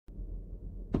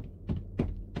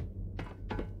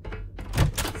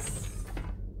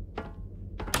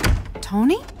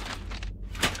Tony?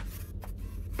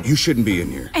 You shouldn't be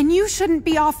in here. And you shouldn't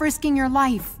be off risking your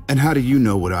life. And how do you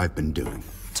know what I've been doing?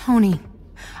 Tony,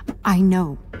 I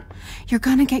know. You're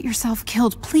gonna get yourself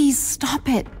killed. Please stop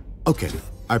it. Okay,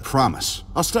 I promise.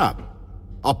 I'll stop.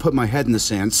 I'll put my head in the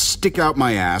sand, stick out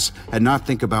my ass, and not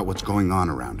think about what's going on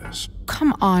around us.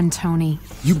 Come on, Tony.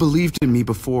 You believed in me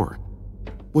before.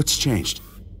 What's changed?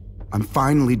 I'm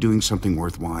finally doing something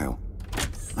worthwhile.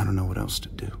 I don't know what else to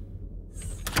do.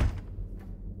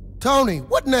 Tony,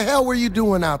 what in the hell were you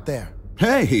doing out there?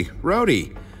 Hey,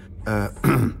 Rhodey.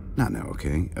 Not now,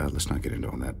 okay? Let's not get into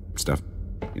all that stuff.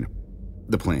 You know,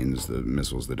 the planes, the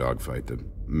missiles, the dogfight, the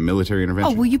military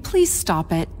intervention. Oh, will you please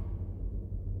stop it?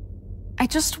 I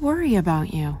just worry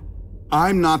about you.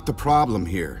 I'm not the problem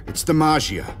here. It's the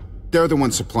Maggia. They're the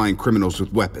ones supplying criminals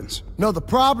with weapons. No, the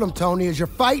problem, Tony, is you're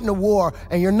fighting a war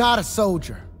and you're not a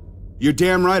soldier. You're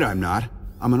damn right I'm not.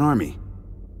 I'm an army.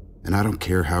 And I don't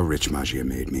care how rich Maggia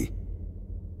made me.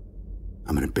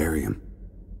 I'm gonna bury him.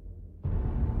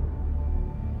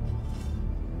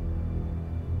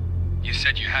 You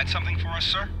said you had something for us,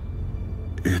 sir?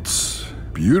 It's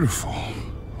beautiful.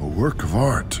 A work of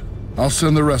art. I'll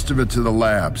send the rest of it to the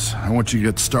labs. I want you to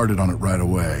get started on it right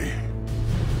away.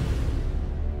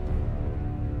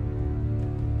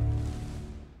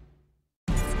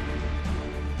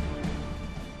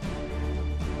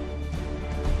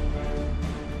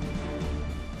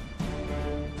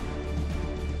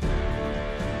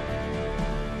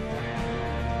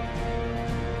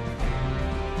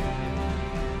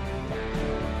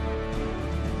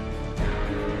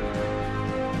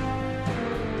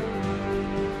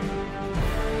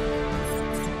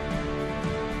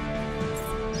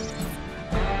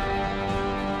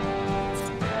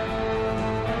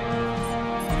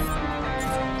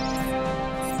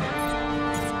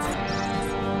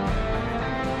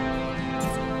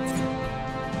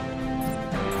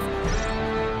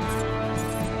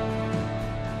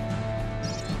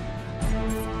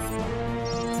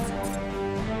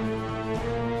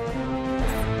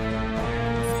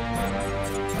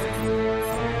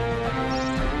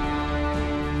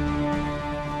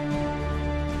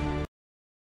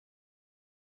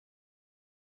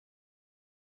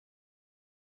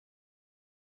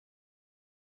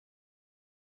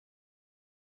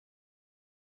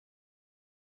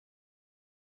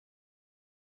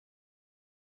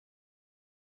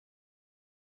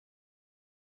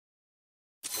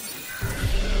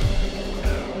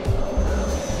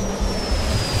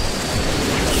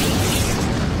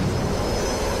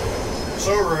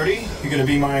 So, Rudy, you gonna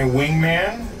be my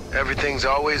wingman? Everything's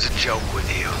always a joke with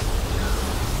you.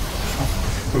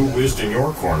 Who whizzed in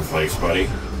your cornflakes, buddy?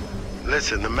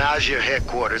 Listen, the Maggia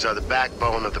headquarters are the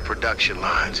backbone of the production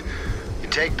lines. You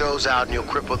take those out and you'll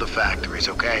cripple the factories,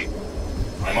 okay?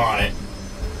 I'm on it.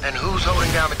 And who's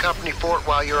holding down the company fort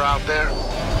while you're out there?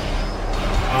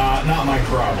 Not my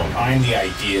problem. I'm the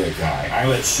idea guy. I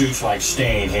let suits like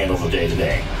Stain handle the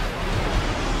day-to-day.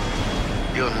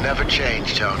 You'll never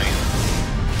change, Tony.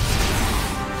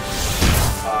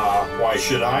 Why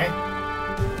should I?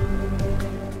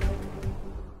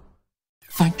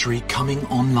 Factory coming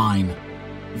online.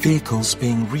 Vehicles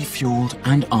being refueled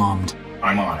and armed.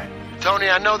 I'm on it. Tony,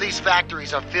 I know these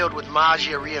factories are filled with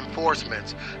Maggia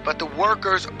reinforcements, but the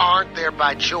workers aren't there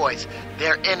by choice.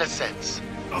 They're innocents.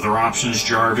 Other options,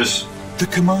 Jarvis? The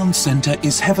command center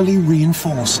is heavily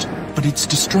reinforced, but its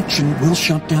destruction will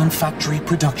shut down factory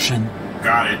production.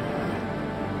 Got it.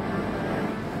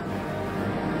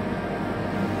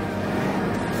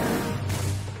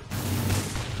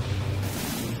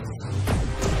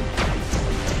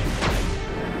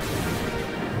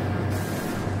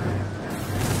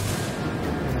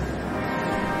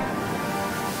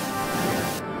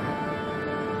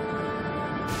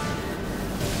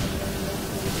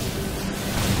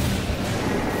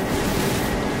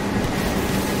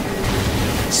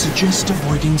 Suggest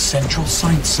avoiding central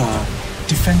site, sir.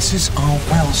 Defenses are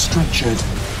well structured.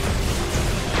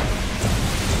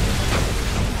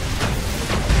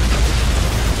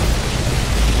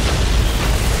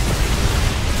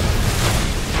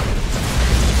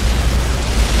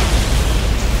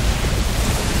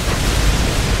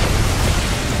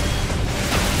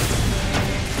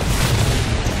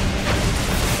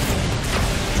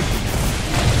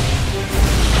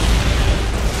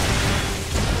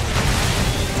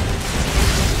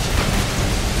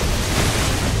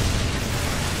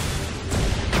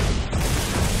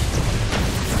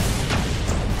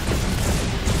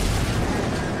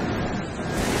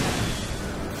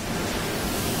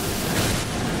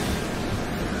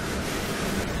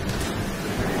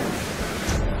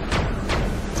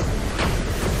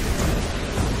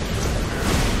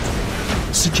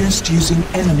 Suggest using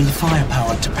enemy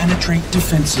firepower to penetrate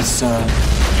defenses, sir.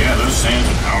 Yeah, those sands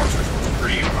and powers are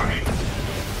pretty inviting.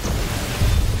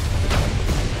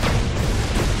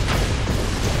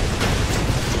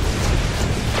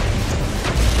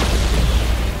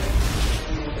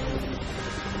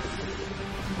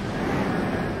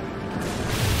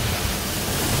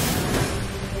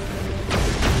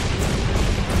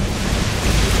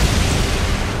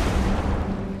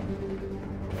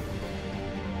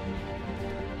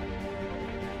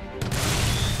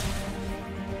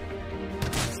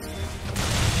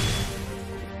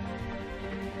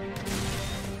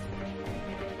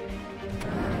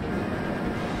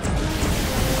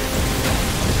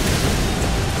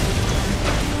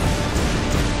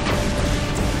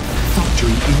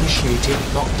 Initiating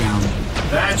lockdown.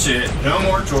 That's it. No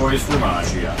more toys for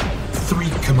Magia. 3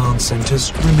 command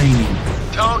centers remaining.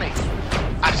 Tony,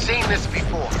 I've seen this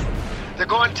before. They're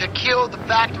going to kill the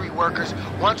factory workers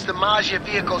once the Magia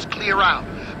vehicles clear out.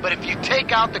 But if you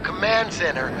take out the command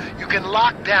center, you can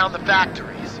lock down the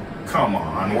factories. Come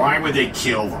on, why would they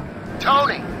kill them?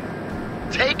 Tony,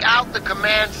 take out the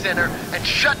command center and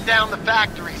shut down the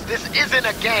factories. This isn't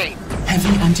a game.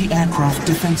 Heavy anti-aircraft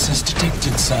defenses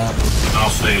detected, sir. I'll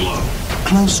stay low.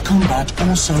 Close combat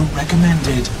also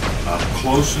recommended. Up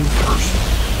close and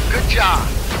personal. Good job.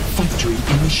 Factory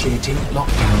initiating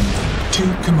lockdown.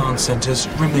 2 command centers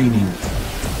remaining.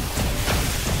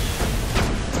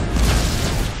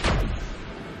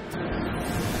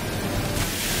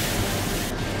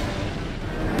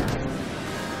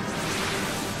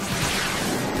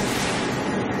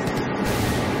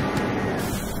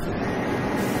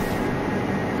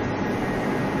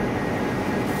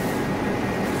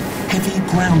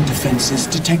 Heavy ground defenses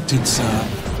detected, sir.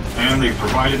 And they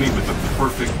provided me with the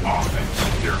perfect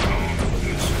offense, their own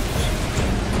missiles.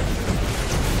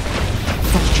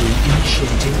 Factory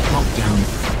initiating lockdown.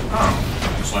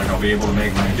 Oh, looks like I'll be able to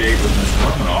make my date with Miss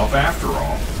Romanoff after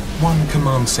all. 1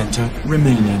 command center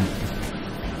remaining.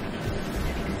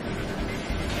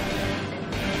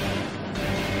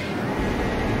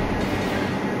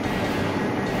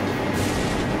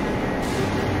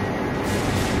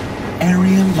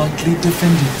 Area lightly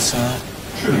defended, sir.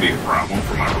 Shouldn't be a problem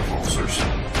for my repulsors.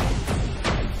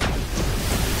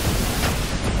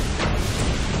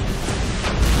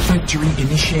 Factory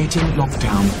initiating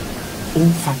lockdown. All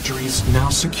factories now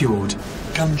secured.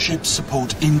 Gunship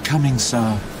support incoming,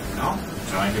 sir. No,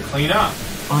 time to clean up.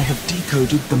 I have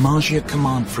decoded the Magia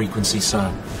command frequency,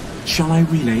 sir. Shall I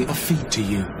relay a feed to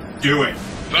you? Do it.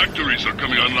 Factories are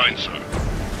coming online, sir.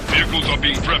 Vehicles are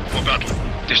being prepped for battle.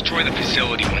 Destroy the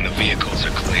facility when the vehicles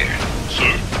are cleared.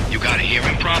 Sir? You got a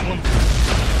hearing problem?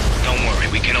 Don't worry,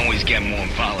 we can always get more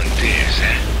volunteers,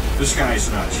 eh? This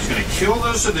guy's nuts. He's gonna kill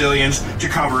those civilians to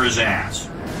cover his ass.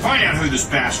 Find out who this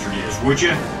bastard is, would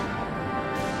you?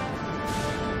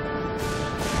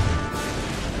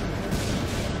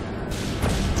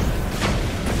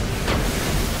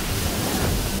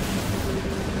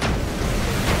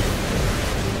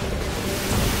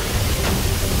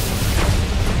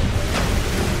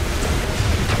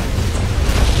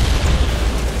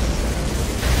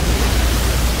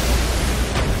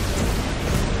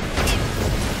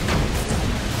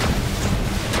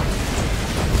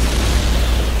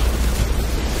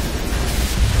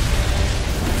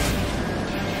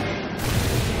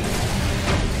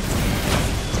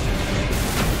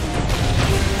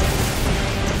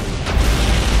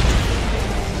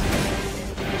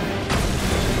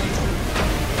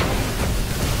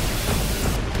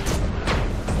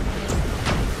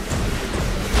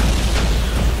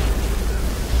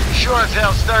 Sure as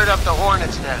hell stirred up the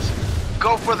hornet's nest.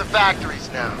 Go for the factories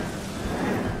now.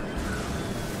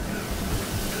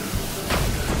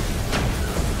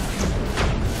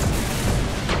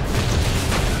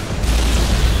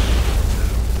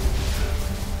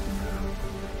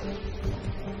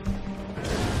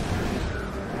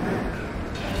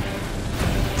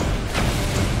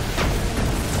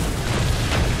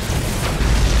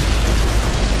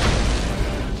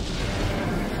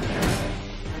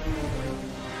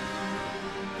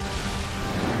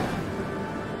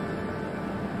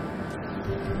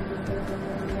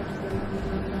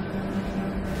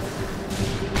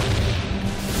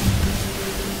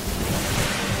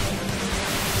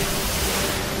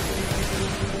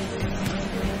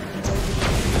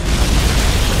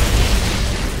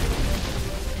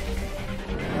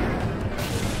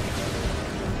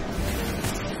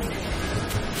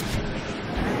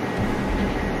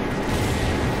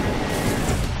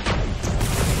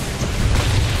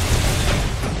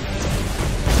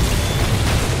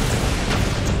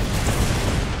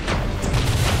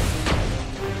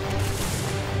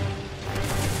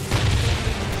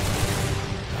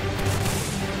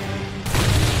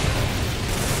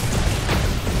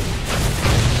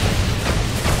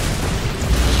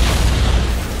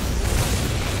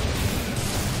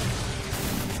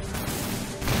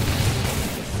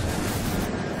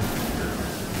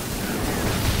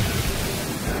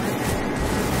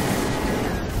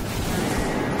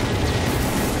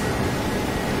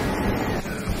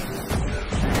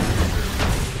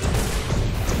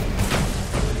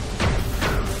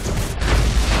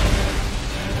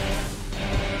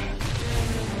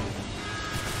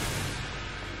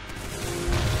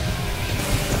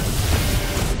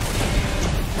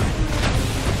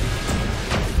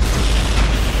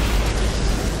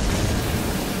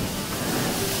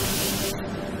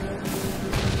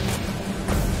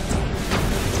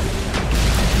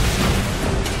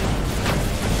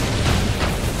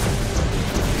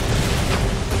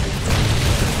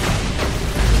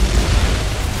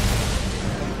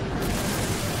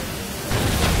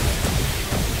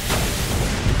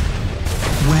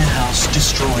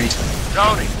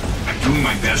 Tony. I'm doing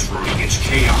my best, Brody. It's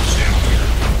chaos down here.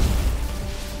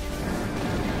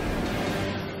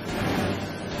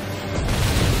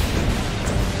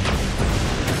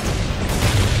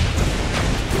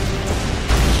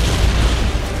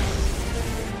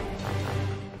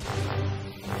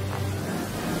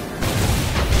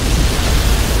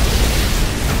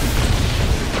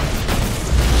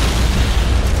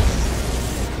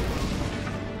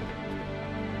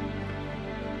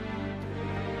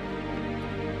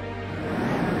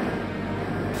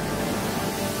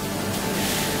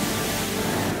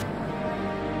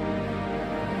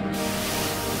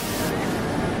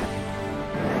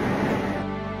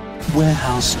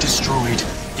 Warehouse destroyed.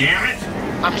 Damn it!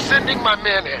 I'm sending my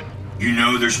men in. You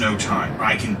know there's no time.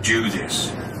 I can do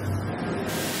this.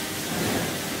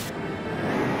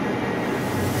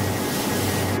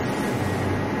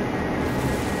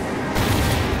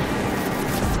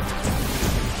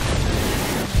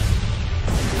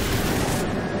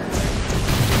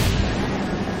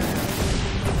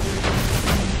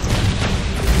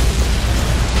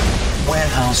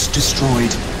 Warehouse destroyed.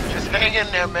 Just hang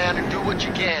in there, man, and do what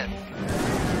you can.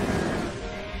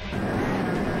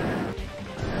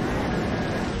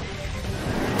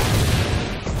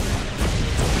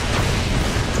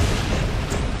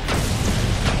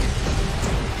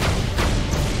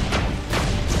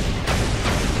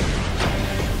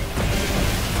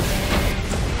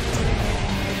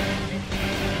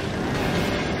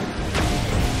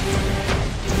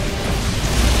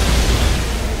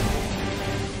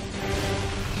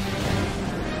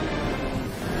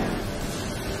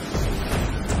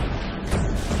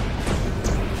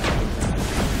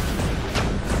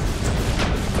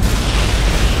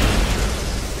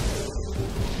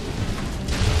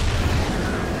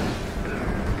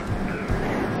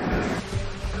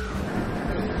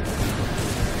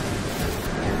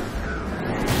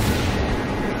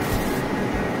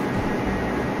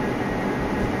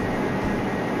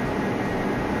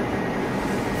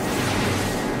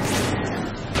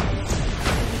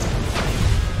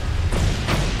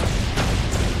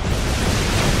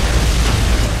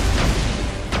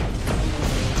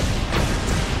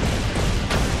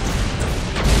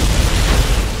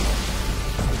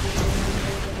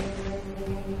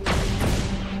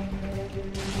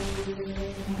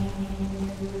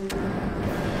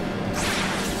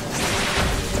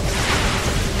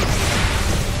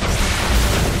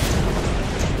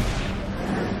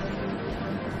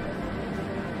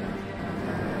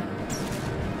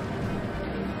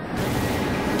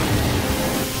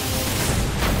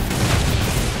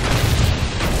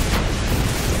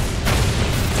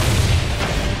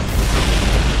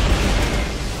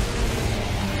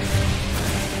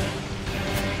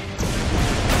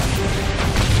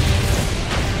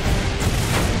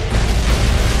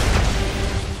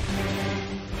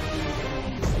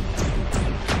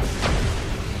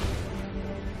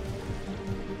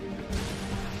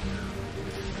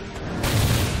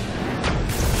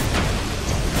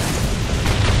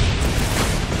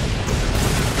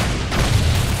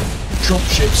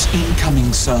 Dropships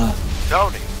incoming, sir.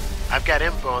 Tony, I've got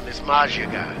info on this Maggia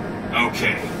guy.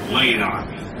 Okay, lay it on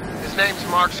me. His name's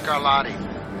Mark Scarlatti.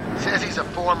 Says he's a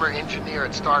former engineer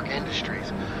at Stark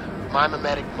Industries.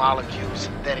 Mimetic molecules,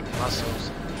 synthetic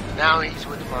muscles. Now he's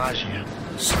with Maggia.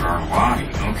 Scarlatti,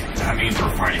 okay. That means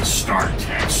we're fighting Stark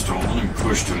Tech, stolen and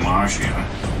pushed to Maggia.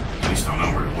 At least I'll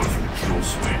know where to look for the kill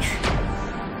switch.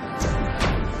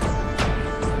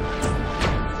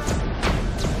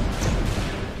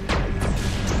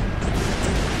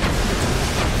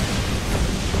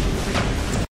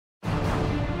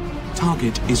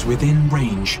 Target is within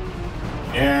range.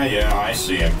 Yeah, I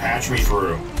see him. Patch me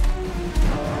through.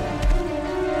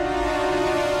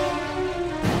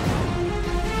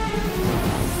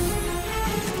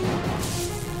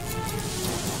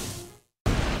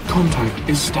 Contact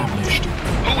established.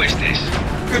 Who is this?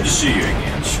 Good to see you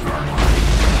again, Scarlatti.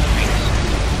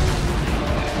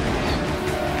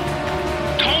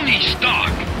 Tony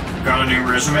Stark! Got a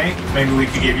new resume? Maybe we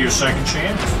could give you a second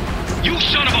chance? You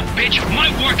son of a bitch! My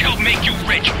work helped make you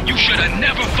rich! You should have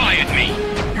never fired me!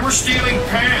 You were stealing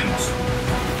pens!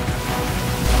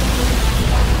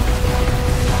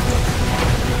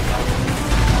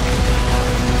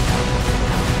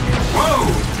 Whoa!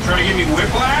 Trying to give me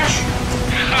whiplash?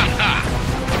 Ha ha!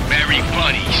 Very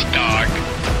funny, Stark.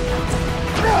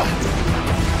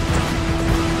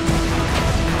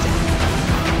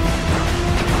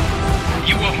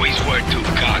 You always were too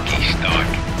cocky, Stark.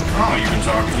 Oh, you've been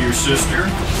talking to your sister?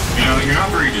 You know, you're not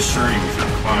very discerning with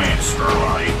your clients,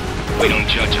 Scarlatti. We don't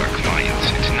judge our clients.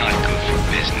 It's not good for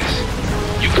business.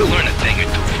 You can learn a thing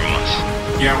or two from us.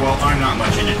 Yeah, well, I'm not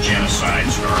much into genocide,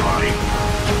 Scarlatti.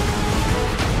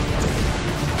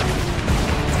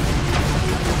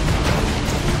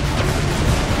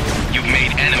 You've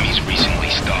made enemies recently,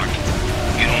 Stark.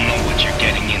 You don't know what you're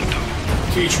getting into.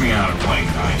 Teach me how to play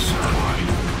nice, Scarlatti.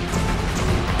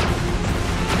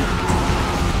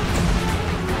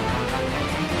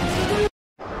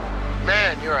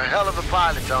 Man, you're a hell of a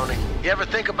pilot, Tony. You ever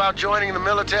think about joining the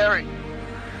military?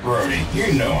 Brody,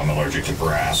 you know I'm allergic to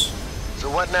brass. So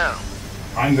what now?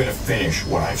 I'm gonna finish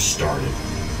what I've started.